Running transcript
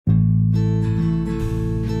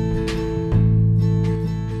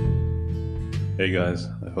Hey guys,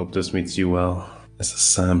 I hope this meets you well. This is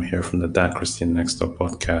Sam here from the That Christian Next Door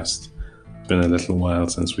podcast. It's been a little while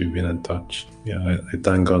since we've been in touch. I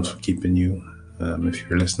thank God for keeping you. If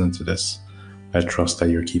you're listening to this, I trust that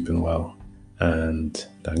you're keeping well and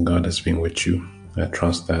that God has been with you. I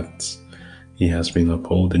trust that He has been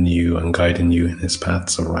upholding you and guiding you in His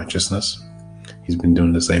paths of righteousness. He's been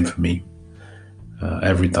doing the same for me.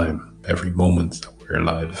 Every moment that we're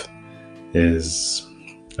alive is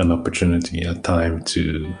an opportunity, a time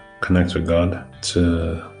to connect with God,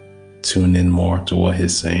 to tune in more to what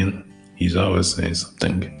He's saying. He's always saying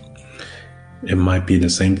something. It might be the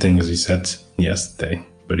same thing as He said yesterday,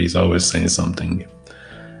 but He's always saying something.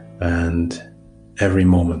 And every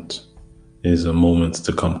moment is a moment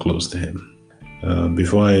to come close to Him.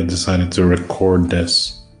 Before I decided to record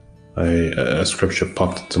this, a scripture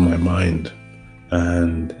popped into my mind,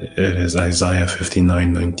 and it is Isaiah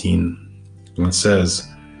 59:19. It says,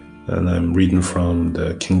 and I'm reading from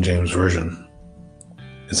the King James Version.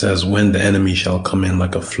 It says, "When the enemy shall come in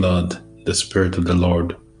like a flood, the Spirit of the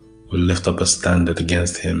Lord will lift up a standard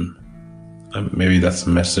against him." Maybe that's a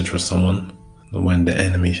message for someone. When the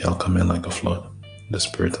enemy shall come in like a flood, the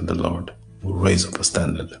Spirit of the Lord will raise up a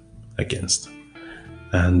standard against.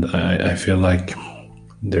 And I feel like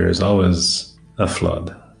there is always a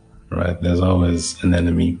flood, right? There's always an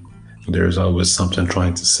enemy. There's always something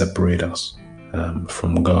trying to separate us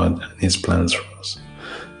from God and His plans for us.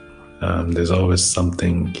 There's always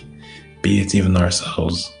something, be it even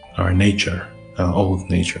ourselves, our nature, our old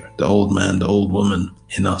nature, the old man, the old woman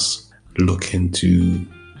in us, looking to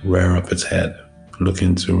rear up its head,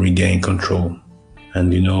 looking to regain control.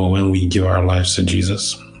 And when we give our lives to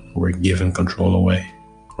Jesus, we're giving control away,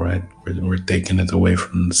 right? We're taking it away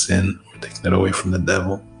from the sin, we're taking it away from the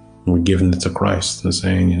devil, we're giving it to Christ and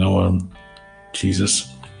saying, you know what, Jesus,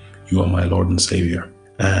 You are my Lord and Savior.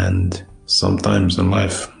 And sometimes in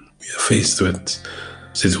life, we are faced with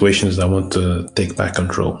situations that want to take back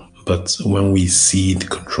control. But when we cede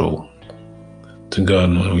control to God,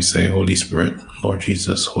 when we say, Holy Spirit, Lord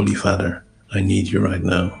Jesus, Holy Father, I need You right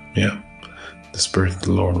now. The Spirit of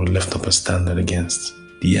the Lord will lift up a standard against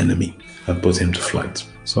the enemy and put him to flight.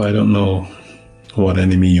 So I don't know what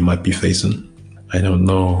enemy you might be facing. I don't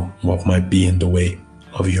know what might be in the way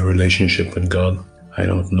of your relationship with God. I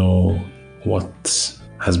don't know what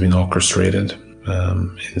has been orchestrated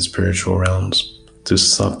in spiritual realms to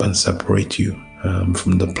stop and separate you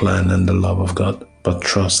from the plan and the love of God. But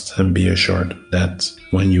trust and be assured that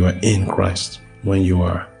when you are in Christ, when you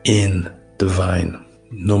are in the vine,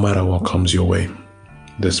 no matter what comes your way,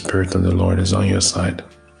 the Spirit of the Lord is on your side,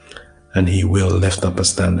 and He will lift up a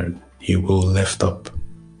standard. He will lift up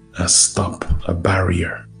a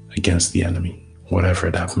barrier against the enemy, whatever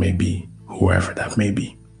that may be, whoever that may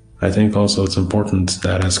be. I think also it's important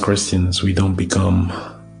that as Christians, we don't become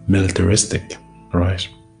militaristic, right?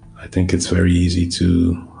 I think it's very easy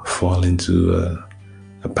to fall into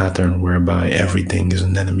a pattern whereby everything is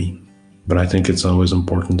an enemy. But I think it's always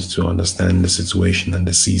important to understand the situation and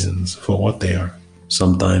the seasons for what they are.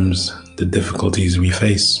 Sometimes the difficulties we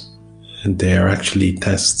face, they are actually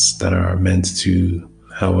tests that are meant to,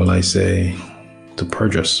 to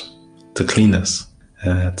purge us, to clean us,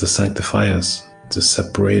 to sanctify us, to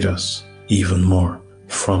separate us even more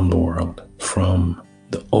from the world, from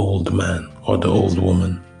the old man or the old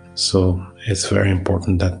woman. So it's very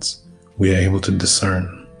important that we are able to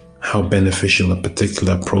discern how beneficial a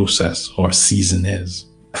particular process or season is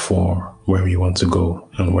for where we want to go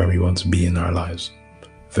and where we want to be in our lives.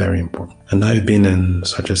 Very important. And I've been in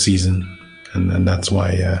such a season, and that's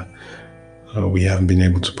why we haven't been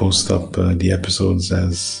able to post up the episodes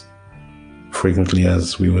as frequently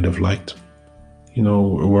as we would have liked.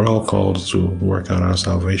 We're all called to work out our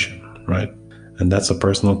salvation, right? And that's a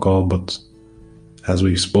personal call, but as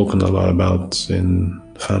we've spoken a lot about in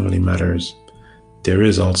family matters, there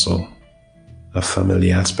is also a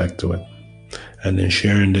family aspect to it. And in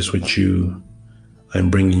sharing this with you, I'm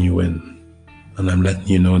bringing you in, and I'm letting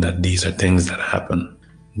you know that these are things that happen,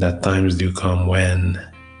 that times do come when,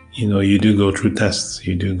 you do go through tests,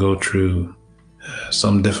 you do go through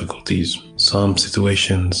some difficulties, some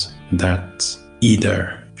situations that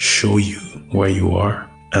either show you where you are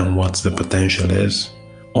and what the potential is,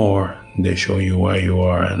 or they show you where you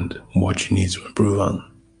are and what you need to improve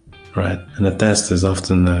on, right? And a test is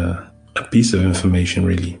often a piece of information,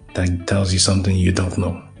 really, that tells you something you don't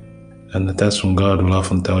know. And the test from God will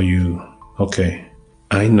often tell you, okay,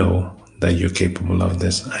 I know that you're capable of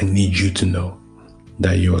this. I need you to know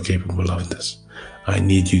that you are capable of this. I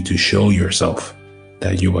need you to show yourself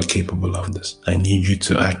that you are capable of this. I need you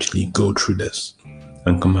to actually go through this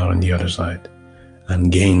and come out on the other side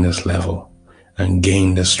and gain this level and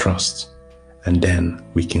gain this trust. And then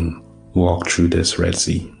we can walk through this Red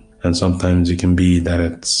Sea. And sometimes it can be that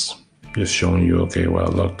it's just showing you, okay,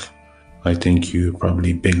 well, look, I think you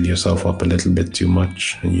probably bigged yourself up a little bit too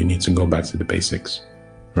much and you need to go back to the basics,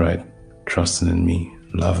 right? Trusting in me,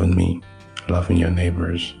 loving your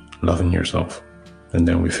neighbors, loving yourself. And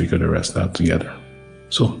then we figure the rest out together.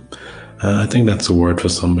 So I think that's a word for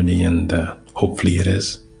somebody, and hopefully it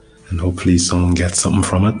is. And hopefully someone gets something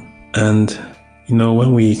from it. And,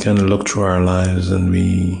 when we kind of look through our lives and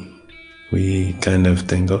we kind of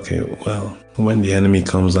think, okay, well, when the enemy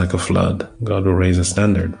comes like a flood, God will raise a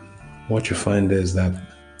standard. What you find is that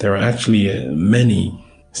there are actually many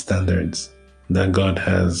standards that God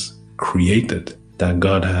has created, that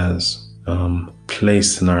God has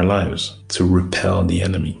placed in our lives to repel the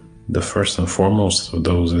enemy. The first and foremost of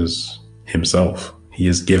those is himself. He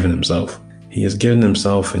has given himself. He has given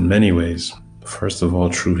himself in many ways. First of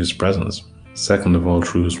all, through his presence. Second of all,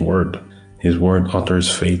 through his word. His word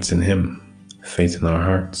utters faith in him, faith in our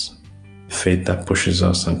hearts, faith that pushes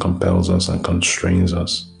us and compels us and constrains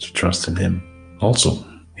us to trust in him. Also,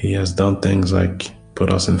 he has done things like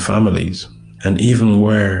put us in families. And even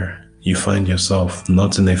where you find yourself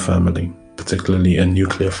not in a family, particularly a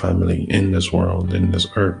nuclear family in this world, in this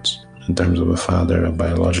earth, in terms of a father, a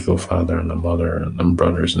biological father, and a mother, and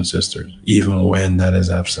brothers and sisters, even when that is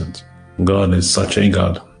absent, God is such a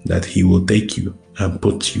God that he will take you and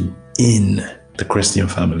put you in the Christian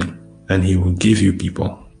family. And he will give you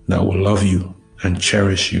people that will love you and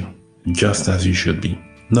cherish you just as you should be.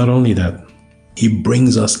 Not only that, he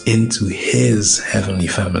brings us into his heavenly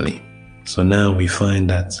family. So now we find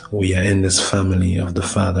that we are in this family of the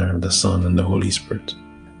Father, of the Son, and the Holy Spirit.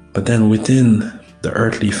 But then within the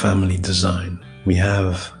earthly family design, we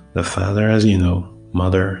have the Father, as you know,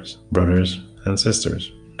 mothers, brothers, and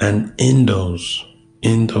sisters. And in those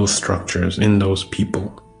structures, in those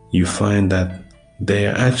people, you find that they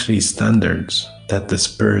are actually standards that the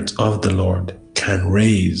Spirit of the Lord can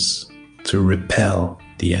raise to repel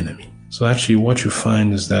the enemy. So actually what you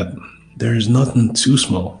find is that there is nothing too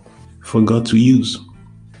small for God to use.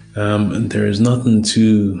 And there is nothing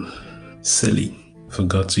too silly for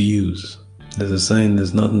God to use. There's a saying,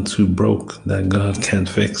 there's nothing too broke that God can't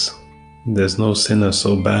fix. There's no sinner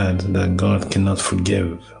so bad that God cannot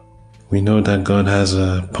forgive. We know that God has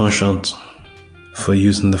a penchant for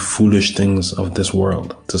using the foolish things of this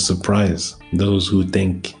world to surprise those who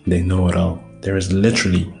think they know it all. There is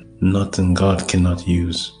literally nothing God cannot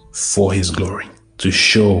use for his glory, to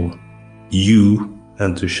show you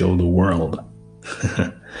and to show the world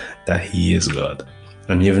that he is God.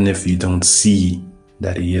 And even if you don't see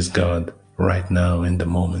that he is God right now in the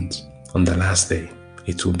moment, on the last day,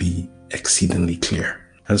 it will be exceedingly clear.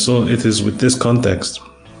 And so it is with this context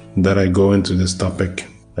that I go into this topic.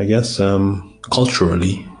 I guess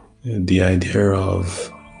culturally, the idea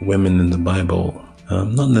of women in the Bible,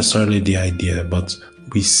 not necessarily the idea, but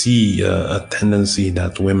we see a tendency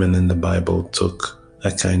that women in the Bible took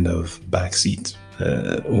a kind of backseat.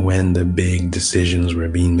 When the big decisions were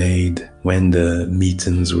being made, when the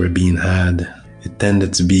meetings were being had, it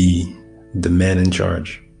tended to be the men in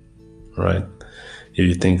charge, right? If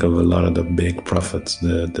you think of a lot of the big prophets,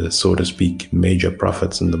 the so to speak major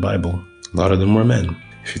prophets in the Bible, a lot of them were men.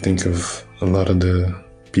 If you think of a lot of the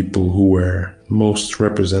people who were most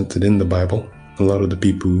represented in the Bible, a lot of the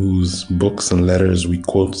people whose books and letters we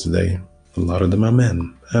quote today, a lot of them are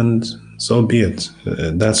men. And so be it.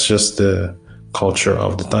 That's just the culture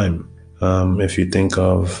of the time. If you think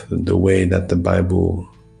of the way that the Bible,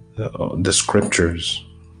 the scriptures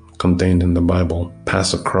contained in the Bible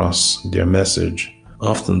pass across their message,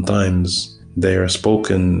 oftentimes they are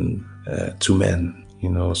spoken to men,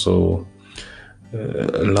 so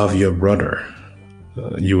love your brother,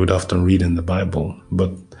 you would often read in the Bible,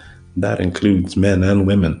 but that includes men and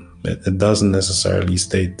women. It doesn't necessarily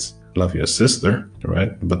state love your sister,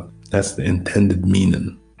 right? But that's the intended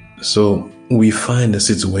meaning. So we find a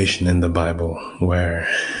situation in the Bible where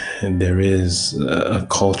there is a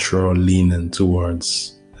cultural leaning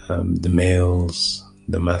towards the males,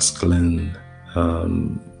 the masculine,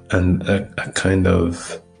 and a kind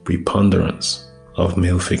of preponderance of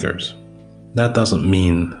male figures. That doesn't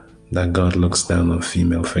mean that God looks down on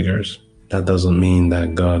female figures. That doesn't mean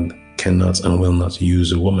that God cannot and will not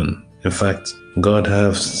use a woman. In fact, God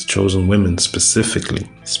has chosen women specifically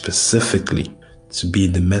to be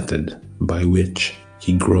the method by which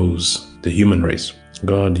he grows the human race.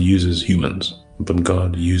 God uses humans, but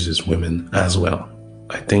God uses women as well.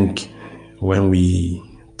 I think when we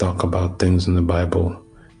talk about things in the Bible,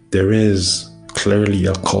 there is clearly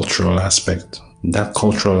a cultural aspect. That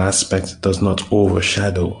cultural aspect does not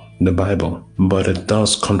overshadow the Bible, but it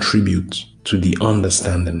does contribute to the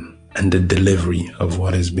understanding and the delivery of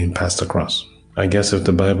what is being passed across. I guess if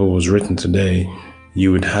the Bible was written today,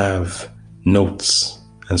 you would have notes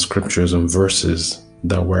and scriptures and verses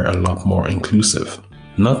that were a lot more inclusive.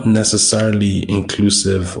 Not necessarily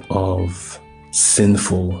inclusive of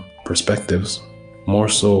sinful perspectives, more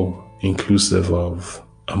so inclusive of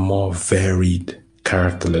a more varied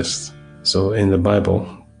character list. So in the Bible,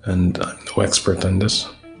 and I'm no expert on this,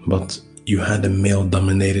 but you had a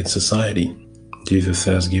male-dominated society. Jesus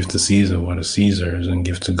says, give to Caesar what is Caesar's and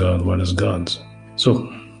give to God what is God's.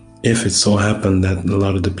 So if it so happened that a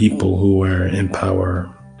lot of the people who were in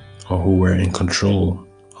power or who were in control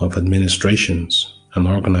of administrations and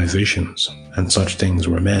organizations and such things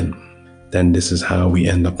were men, then this is how we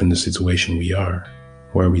end up in the situation we are,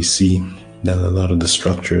 where we see that a lot of the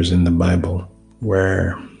structures in the Bible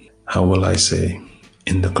were, how will I say,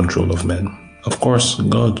 in the control of men. Of course,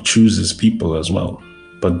 God chooses people as well,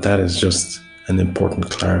 but that is just an important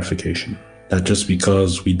clarification. That just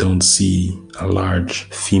because we don't see a large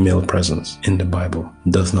female presence in the Bible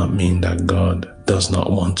does not mean that God does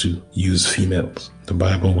not want to use females. The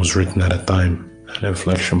Bible was written at a time, an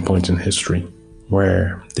inflection point in history,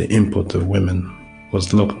 where the input of women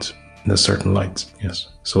was looked in a certain light. Yes,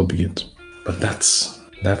 so be it. But that's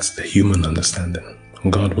the human understanding.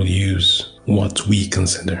 God will use what we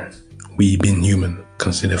consider, we being human,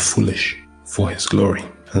 consider foolish for his glory.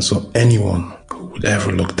 And so anyone who would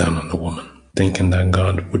ever look down on a woman, thinking that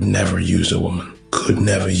God would never use a woman, could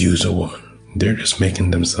never use a woman, they're just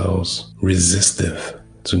making themselves resistive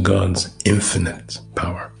to God's infinite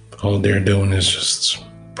power. All they're doing is just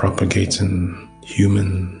propagating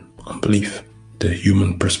human unbelief, the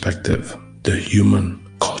human perspective, the human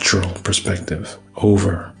cultural perspective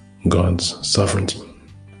over God's sovereignty.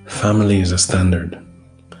 Family is a standard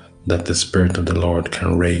that the Spirit of the Lord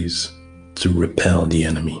can raise to repel the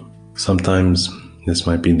enemy. Sometimes this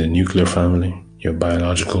might be the nuclear family, your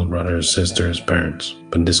biological brothers, sisters, parents,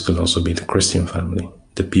 but this could also be the Christian family,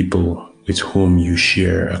 the people with whom you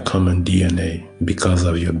share a common DNA because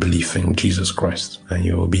of your belief in Jesus Christ and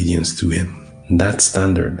your obedience to him. That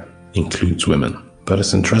standard includes women. But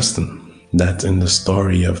it's interesting that in the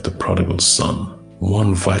story of the prodigal son,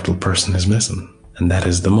 one vital person is missing, and that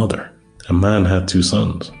is the mother. A man had 2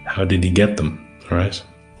 sons. How did he get them? Right?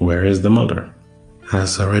 Where is the mother?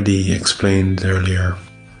 As already explained earlier,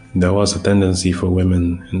 there was a tendency for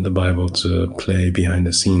women in the Bible to play behind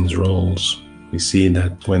the scenes roles. We see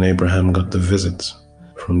that when Abraham got the visit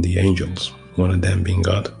from the angels, one of them being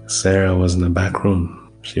God, Sarah was in the back room.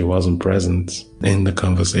 She wasn't present in the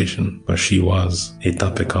conversation, but she was a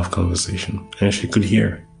topic of conversation. And she could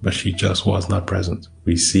hear, but she just was not present.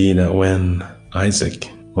 We see that when Isaac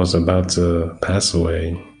was about to pass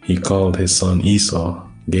away, he called his son Esau,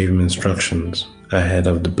 gave him instructions ahead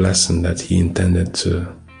of the blessing that he intended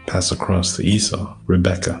to pass across to Esau.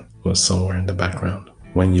 Rebecca was somewhere in the background.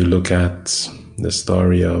 When you look at the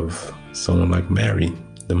story of someone like Mary,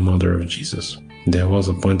 the mother of Jesus, there was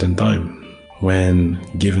a point in time when,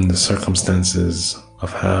 given the circumstances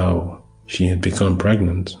of how she had become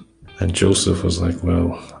pregnant, and Joseph was like,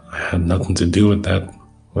 well, I had nothing to do with that.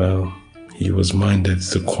 Well, he was minded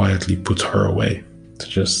to quietly put her away, to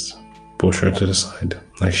just push her to the side,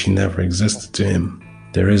 like she never existed to him.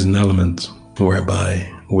 There is an element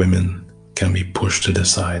whereby women can be pushed to the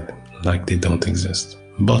side like they don't exist.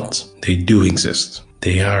 But they do exist.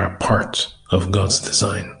 They are a part of God's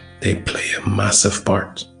design. They play a massive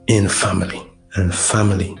part in family. And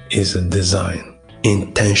family is a design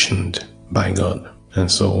intentioned by God. And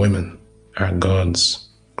so women are God's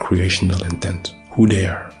creational intent. Who they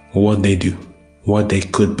are, what they do, what they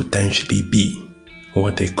could potentially be,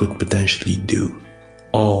 what they could potentially do.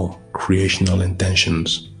 All creational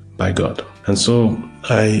intentions by God. And so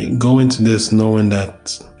I go into this knowing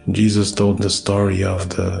that Jesus told the story of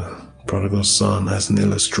the prodigal son as an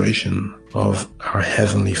illustration of our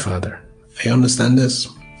Heavenly Father. I understand this.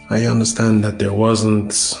 I understand that there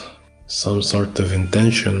wasn't some sort of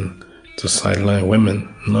intention to sideline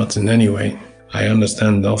women, not in any way. I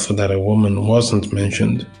understand also that a woman wasn't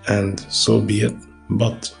mentioned, and so be it,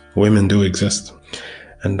 but women do exist.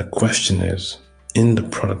 And the question is, in the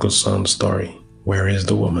prodigal son story, where is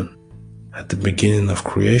the woman? At the beginning of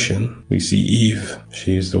creation, we see Eve.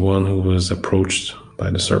 She's the one who was approached by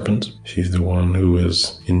the serpent. She's the one who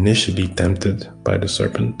was initially tempted by the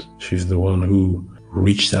serpent. She's the one who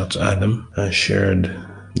reached out to Adam and shared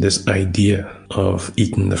this idea of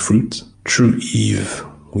eating the fruit. Through Eve,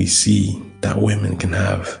 we see that women can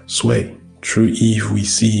have sway. Through Eve, we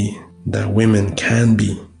see that women can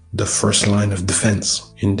be the first line of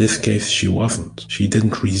defense. In this case, she wasn't. She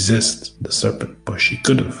didn't resist the serpent, but she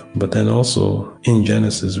could have. But then also in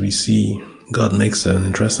Genesis, we see God makes an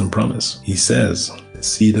interesting promise. He says, the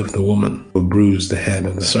seed of the woman will bruise the head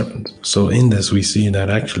of the serpent. So in this, we see that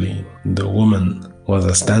actually the woman was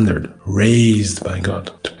a standard raised by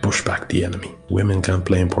God to push back the enemy. Women can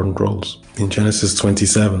play important roles. In Genesis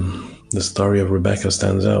 27, the story of Rebekah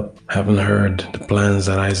stands out. Having heard the plans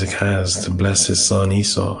that Isaac has to bless his son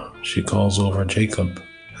Esau, she calls over Jacob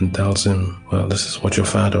and tells him, well, this is what your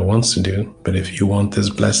father wants to do, but if you want this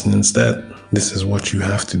blessing instead, this is what you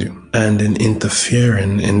have to do. And in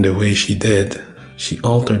interfering in the way she did, she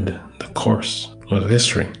altered the course of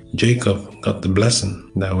history. Jacob got the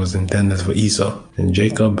blessing that was intended for Esau, and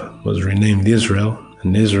Jacob was renamed Israel,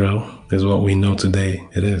 and Israel is what we know today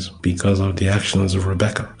it is because of the actions of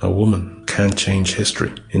Rebekah. A woman can change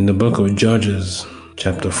history. In the book of Judges,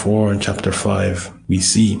 chapter 4 and chapter 5, we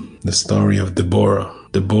see the story of Deborah.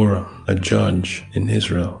 Deborah, a judge in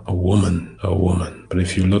Israel, a woman. But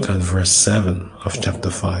if you look at verse 7 of chapter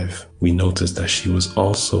 5, we notice that she was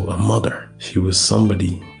also a mother. She was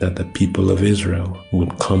somebody that the people of Israel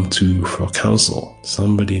would come to for counsel.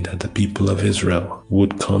 Somebody that the people of Israel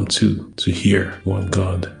would come to hear what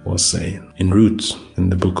God was saying. In Ruth, in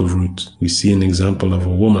the book of Ruth, we see an example of a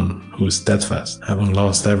woman who is steadfast, having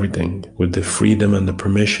lost everything, with the freedom and the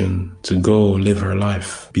permission to go live her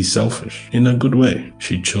life, be selfish, in a good way.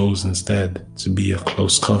 She chose instead to be a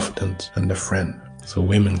close confidant and a friend. So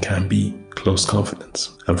women can be close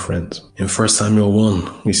confidants and friends. In 1 Samuel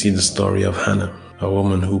 1, we see the story of Hannah, a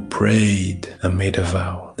woman who prayed and made a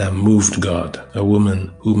vow that moved God, a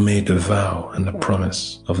woman who made a vow and a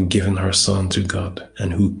promise of giving her son to God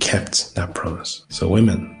and who kept that promise. So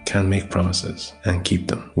women can make promises and keep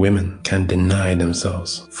them. Women can deny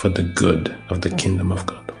themselves for the good of the kingdom of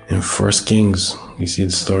God. In 1 Kings, we see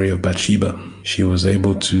the story of Bathsheba. She was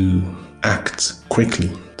able to act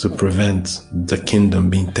quickly to prevent the kingdom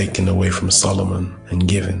being taken away from Solomon and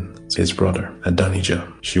given to his brother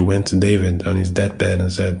Adonijah. She went to David on his deathbed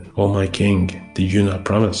and said, "Oh my king, did you not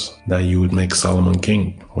promise that you would make Solomon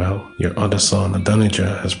king? Well, your other son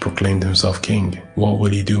Adonijah has proclaimed himself king. What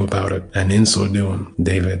will he do about it?" And in so doing,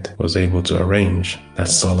 David was able to arrange that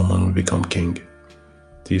Solomon would become king.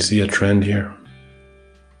 Do you see a trend here?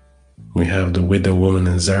 We have the widow woman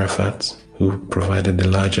in Zarephath who provided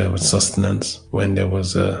Elijah with sustenance when there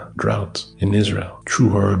was a drought in Israel. Through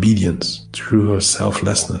her obedience, through her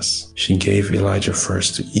selflessness, she gave Elijah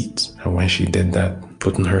first to eat. And when she did that,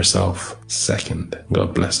 putting herself second,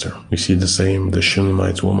 God blessed her. We see the same with the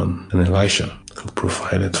Shunammite woman and Elisha, who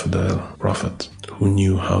provided for the prophet, who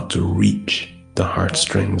knew how to reach the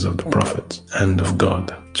heartstrings of the prophet and of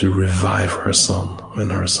God to revive her son when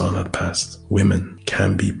her son had passed. Women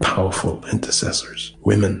can be powerful intercessors.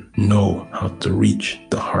 Women know how to reach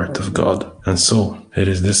the heart of God. And so it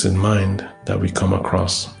is this in mind that we come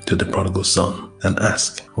across to the prodigal son and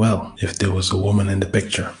ask, well, if there was a woman in the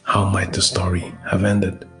picture, how might the story have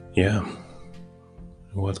ended? Yeah,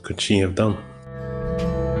 what could she have done?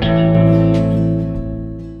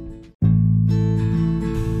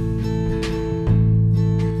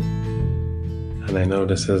 And I know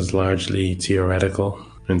this is largely theoretical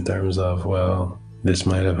in terms of, well, this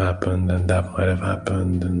might have happened and that might have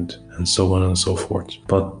happened and so on and so forth.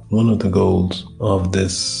 But one of the goals of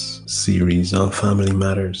this series on family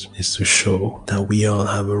matters is to show that we all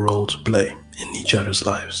have a role to play in each other's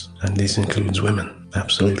lives. And this includes women,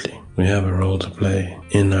 absolutely. We have a role to play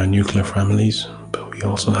in our nuclear families, but we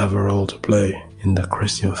also have a role to play in the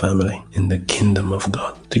Christian family, in the kingdom of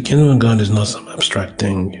God. The kingdom of God is not some abstract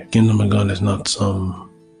thing. The kingdom of God is not some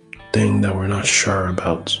thing that we're not sure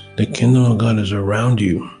about. The kingdom of God is around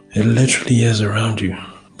you. It literally is around you,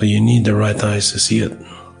 but you need the right eyes to see it.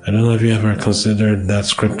 I don't know if you ever considered that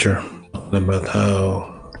scripture about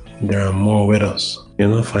how there are more with us. You're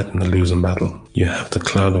not fighting the losing battle. You have the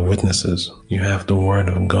cloud of witnesses. You have the word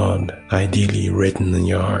of God ideally written in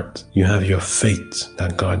your heart. You have your faith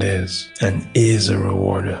that God is and is a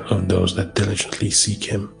rewarder of those that diligently seek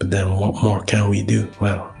him. But then what more can we do?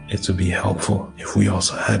 Well, it would be helpful if we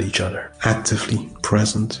also had each other actively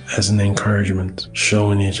present as an encouragement,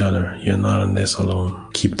 showing each other you're not in this alone.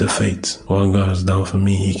 Keep the faith. What God has done for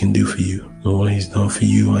me, he can do for you. And what he's done for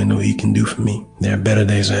you, I know he can do for me. There are better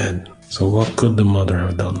days ahead. So what could the mother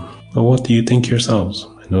have done? Well, what do you think yourselves?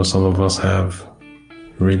 I know some of us have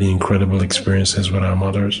really incredible experiences with our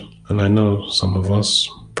mothers, and I know some of us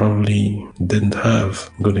probably didn't have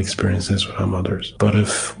good experiences with our mothers. But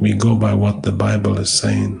if we go by what the Bible is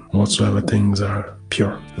saying, whatsoever things are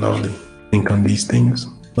pure, lovely, think on these things,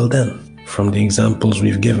 well then, from the examples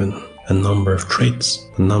we've given a number of traits,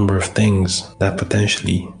 a number of things that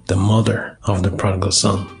potentially the mother of the prodigal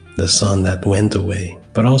son, the son that went away,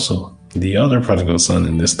 but also the other prodigal son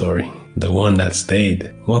in this story, the one that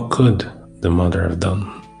stayed. What could the mother have done?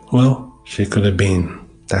 Well, she could have been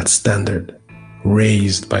that standard,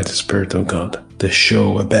 raised by the Spirit of God, to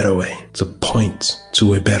show a better way, to point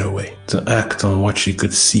to a better way, to act on what she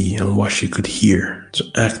could see and what she could hear, to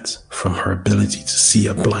act from her ability to see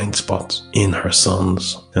a blind spot in her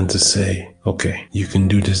sons and to say, okay, you can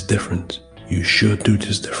do this different, you should do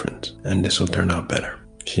this different, and this will turn out better.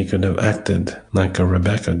 She could have acted like a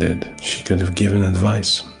Rebecca did. She could have given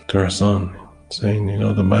advice to her son, saying,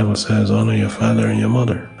 the Bible says, honor your father and your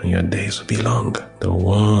mother, and your days will be long. The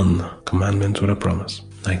one commandment with a promise.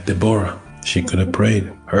 Like Deborah, she could have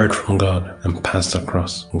prayed, heard from God, and passed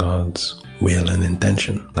across God's will and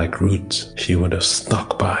intention. Like Ruth, she would have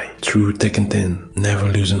stuck by, through thick and thin, never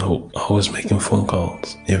losing hope, always making phone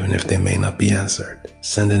calls, even if they may not be answered,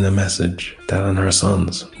 sending a message, telling her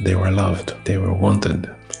sons they were loved, they were wanted.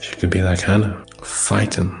 She could be like Hannah,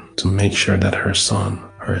 fighting to make sure that her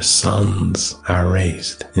sons are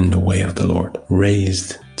raised in the way of the Lord,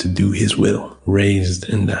 raised to do His will, raised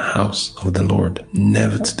in the house of the Lord,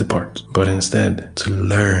 never to depart, but instead to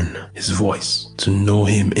learn His voice, to know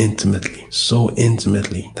Him intimately, so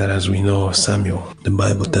intimately that, as we know of Samuel, the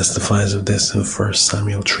Bible testifies of this in 1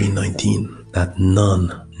 Samuel 3:19, that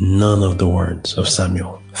none of the words of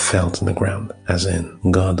Samuel fell to the ground, as in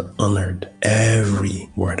God honored every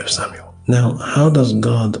word of Samuel. Now, how does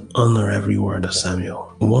God honor every word of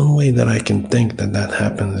Samuel? One way that I can think that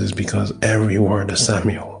happens is because every word of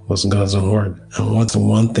Samuel was God's own word. And what's the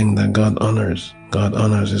one thing that God honors? God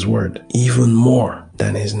honors His word even more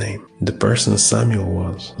than His name. The person Samuel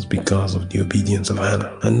was because of the obedience of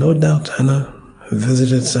Hannah. And no doubt Hannah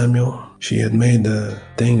visited Samuel. She had made the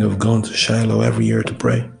thing of going to Shiloh every year to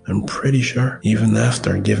pray. I'm pretty sure even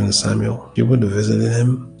after giving Samuel, she would have visited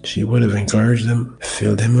him. She would have encouraged him,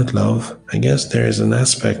 filled him with love. I guess there is an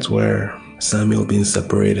aspect where Samuel being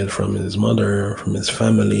separated from his mother, from his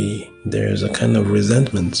family, there's a kind of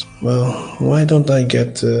resentment. Well, why don't I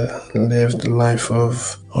get to live the life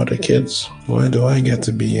of other kids? Why do I get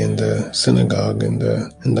to be in the synagogue, in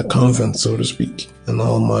the convent, so to speak? And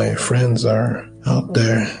all my friends are out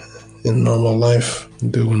there in normal life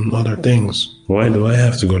doing other things. Why do I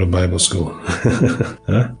have to go to Bible school?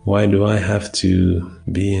 Huh? Why do I have to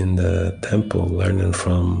be in the temple learning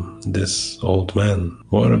from this old man?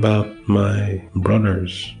 What about my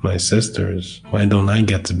brothers, my sisters? Why don't I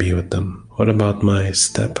get to be with them? What about my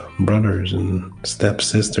step brothers and step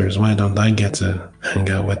sisters? Why don't I get to hang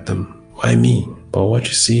out with them? Why me? But what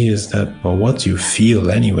you see is that, or what you feel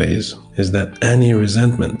anyways, is that any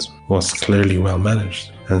resentment was clearly well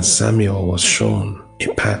managed. And Samuel was shown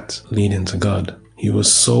a path leading to God. He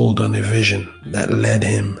was sold on a vision that led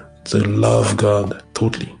him to love God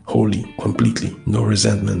totally, wholly, completely. No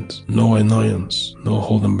resentment, no annoyance, no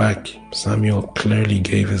holding back. Samuel clearly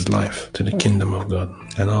gave his life to the kingdom of God.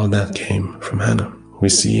 And all that came from Hannah. We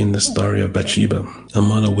see in the story of Bathsheba, a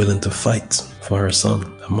mother willing to fight for her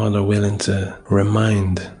son, a mother willing to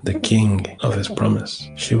remind the king of his promise.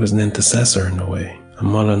 She was an intercessor in a way, a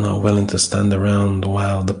mother not willing to stand around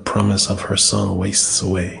while the promise of her son wastes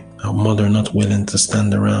away, a mother not willing to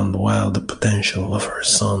stand around while the potential of her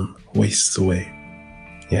son wastes away.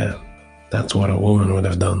 Yeah, that's what a woman would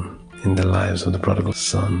have done in the lives of the prodigal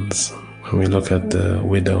sons. When we look at the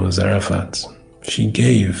widow Zarephath, she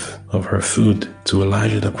gave of her food to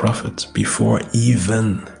Elijah the prophet before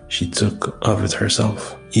even she took of it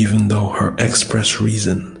herself, even though her express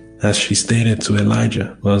reason, as she stated to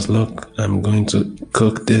Elijah, was, look, I'm going to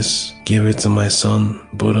cook this, give it to my son,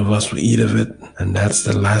 both of us will eat of it, and that's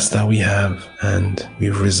the last that we have, and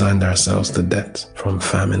we've resigned ourselves to death from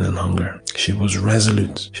famine and hunger. She was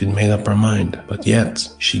resolute. She'd made up her mind, but yet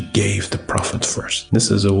she gave the prophet first. This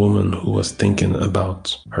is a woman who was thinking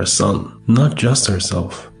about her son, not just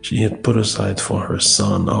herself. She had put aside for her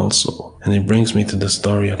son also. And it brings me to the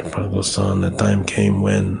story of the prodigal son. The time came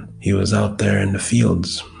when he was out there in the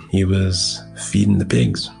fields. He was feeding the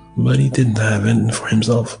pigs, but he didn't have anything for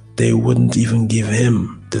himself. They wouldn't even give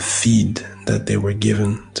him the feed that they were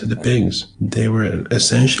given to the pigs. They were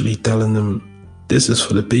essentially telling him, this is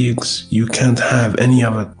for the pigs. You can't have any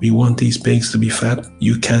of it. We want these pigs to be fat.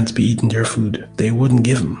 You can't be eating their food. They wouldn't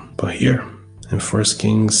give him. But here, in 1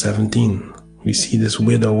 Kings 17, we see this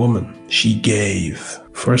widow woman. She gave.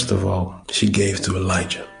 First of all, she gave to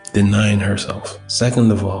Elijah, denying herself.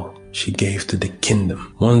 Second of all, she gave to the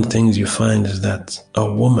kingdom. One of the things you find is that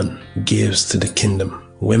a woman gives to the kingdom.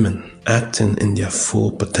 Women, acting in their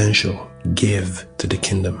full potential, give to the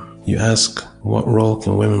kingdom. You ask, what role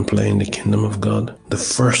can women play in the kingdom of God? The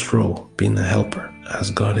first role being a helper,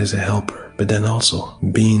 as God is a helper, but then also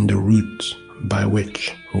being the root by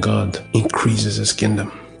which God increases his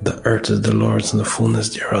kingdom. The earth is the Lord's and the fullness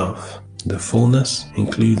thereof. The fullness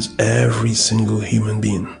includes every single human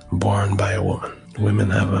being born by a woman.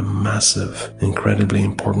 Women have a massive, incredibly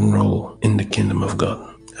important role in the kingdom of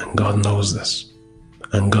God. And God knows this.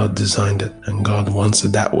 And God designed it. And God wants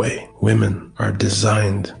it that way. Women are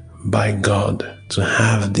designed by God to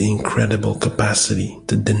have the incredible capacity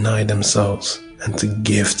to deny themselves and to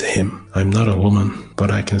give to him. I'm not a woman,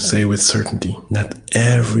 but I can say with certainty that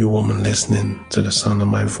every woman listening to the sound of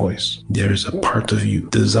my voice, there is a part of you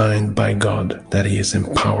designed by God that he is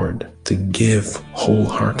empowered to give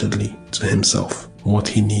wholeheartedly to himself what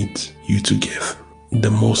he needs you to give.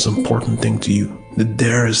 The most important thing to you, the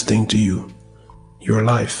dearest thing to you, your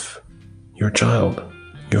life, your child,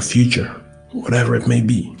 your future, whatever it may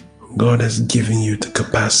be. God has given you the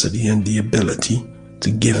capacity and the ability to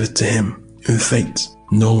give it to him in faith,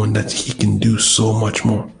 knowing that he can do so much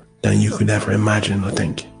more than you could ever imagine or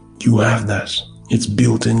think. You have that. It's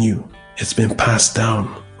built in you. It's been passed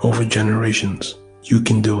down over generations. You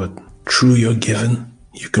can do it. Through your giving,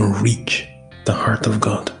 you can reach the heart of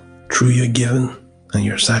God. Through your giving and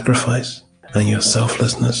your sacrifice and your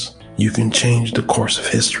selflessness, you can change the course of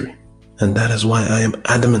history. And that is why I am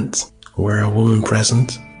adamant, where a woman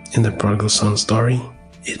present in the prodigal son story,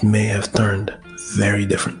 it may have turned very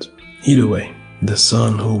different. Either way, the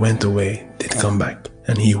son who went away did come back,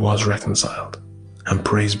 and he was reconciled. And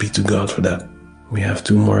praise be to God for that. We have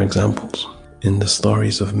two more examples in the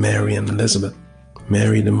stories of Mary and Elizabeth.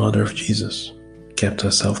 Mary, the mother of Jesus, kept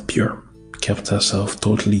herself pure, kept herself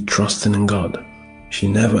totally trusting in God. She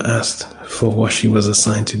never asked for what she was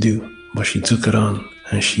assigned to do, but she took it on,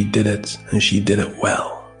 and she did it, and she did it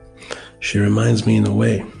well. She reminds me in a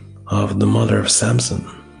way of the mother of Samson,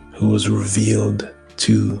 who was revealed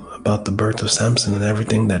to about the birth of Samson and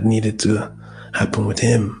everything that needed to happen with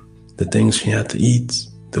him, the things she had to eat,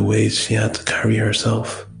 the ways she had to carry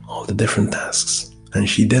herself, all the different tasks. And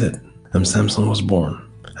she did it. And Samson was born.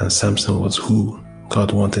 And Samson was who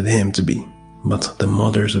God wanted him to be. But the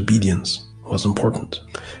mother's obedience was important.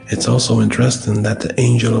 It's also interesting that the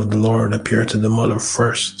angel of the Lord appeared to the mother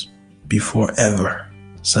first, before ever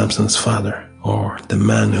Samson's father, or the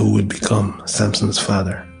man who would become Samson's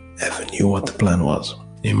father, ever knew what the plan was.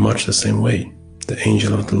 In much the same way, the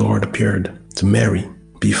angel of the Lord appeared to Mary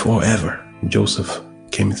before ever Joseph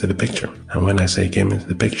came into the picture. And when I say came into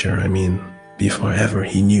the picture, I mean before ever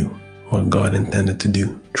he knew what God intended to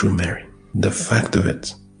do through Mary. The fact of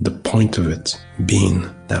it, the point of it,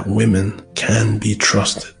 being that women can be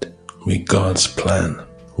trusted with God's plan.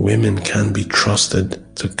 Women can be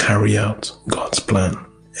trusted to carry out God's plan.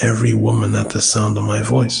 Every woman at the sound of my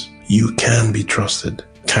voice, you can be trusted.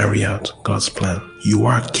 Carry out God's plan. You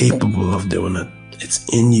are capable of doing it. It's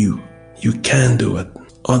in you. You can do it.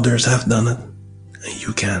 Others have done it, and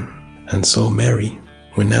you can. And so Mary,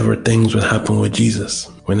 whenever things would happen with Jesus,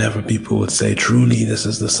 whenever people would say, truly this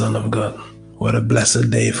is the Son of God, what a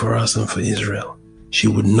blessed day for us and for Israel, she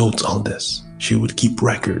would note all this. She would keep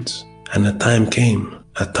records. And a time came,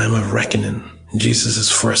 a time of reckoning, Jesus'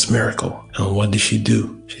 first miracle. And what did she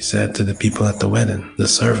do? She said to the people at the wedding, the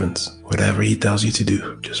servants, whatever he tells you to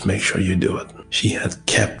do, just make sure you do it. She had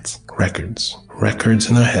kept records. Records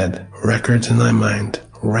in her head, records in her mind,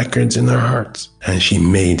 records in her heart. And she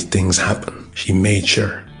made things happen. She made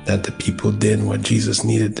sure that the people did what Jesus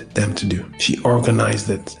needed them to do. She organized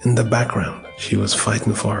it in the background. She was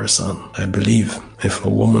fighting for her son. I believe if a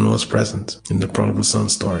woman was present in the prodigal son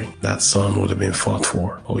story, that son would have been fought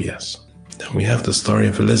for. Oh yes. Then we have the story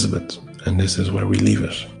of Elizabeth, and this is where we leave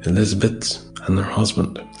it. Elizabeth and her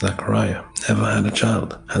husband, Zachariah, never had a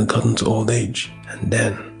child, had gotten to old age, and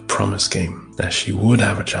then promise came that she would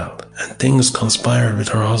have a child. And things conspired with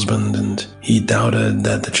her husband, and he doubted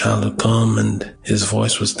that the child would come, and his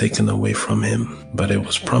voice was taken away from him. But it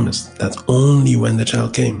was promised that only when the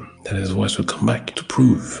child came, that his voice would come back to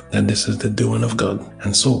prove that this is the doing of God.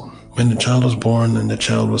 And so, when the child was born and the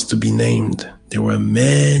child was to be named, there were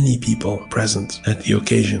many people present at the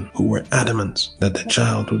occasion who were adamant that the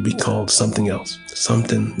child would be called something else,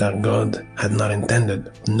 something that God had not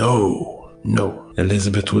intended. No.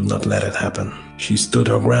 Elizabeth would not let it happen. She stood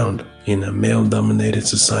her ground. In a male-dominated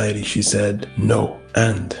society, she said no,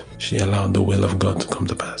 and she allowed the will of God to come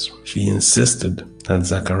to pass. She insisted that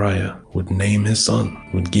Zachariah would name his son,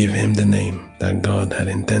 would give him the name that God had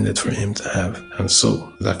intended for him to have. And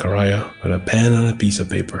so, Zachariah, with a pen and a piece of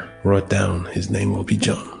paper, wrote down his name will be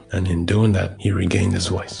John. And in doing that, he regained his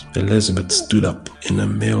voice. Elizabeth stood up in a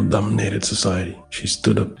male-dominated society. She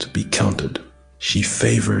stood up to be counted. She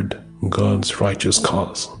favored God's righteous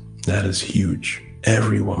cause. That is huge.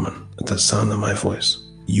 Every woman, at the sound of my voice,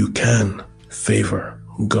 you can favor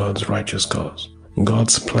God's righteous cause.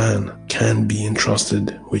 God's plan can be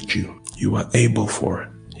entrusted with you. You are able for it.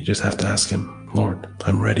 You just have to ask him, Lord,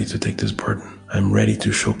 I'm ready to take this burden. I'm ready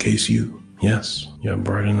to showcase you. Yes, your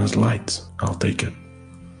burden is light. I'll take it.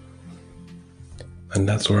 And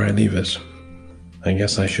that's where I leave it. I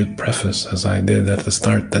guess I should preface, as I did at the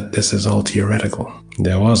start, that this is all theoretical.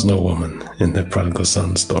 There was no woman in the Prodigal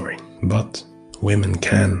Son story, but women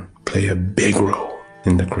can play a big role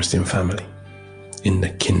in the Christian family, in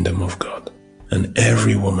the kingdom of God. And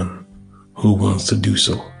every woman who wants to do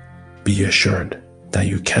so, be assured that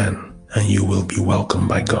you can and you will be welcomed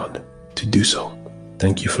by God to do so.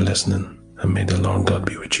 Thank you for listening, and may the Lord God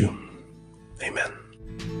be with you. Amen.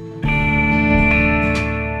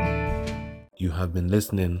 You have been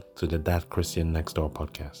listening to the That Christian Next Door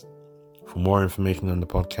podcast. For more information on the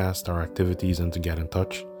podcast, our activities, and to get in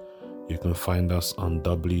touch, you can find us on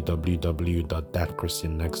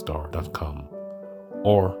www.thatchristiannextdoor.com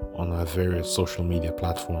or on our various social media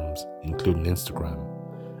platforms, including Instagram,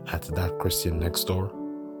 at That Christian Next Door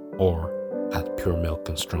or at Pure Milk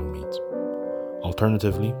and Strong Meat.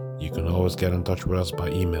 Alternatively, you can always get in touch with us by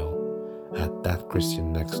email at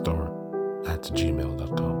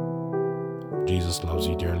thatchristiannextdoor@gmail.com. Jesus loves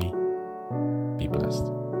you dearly. Be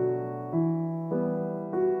blessed.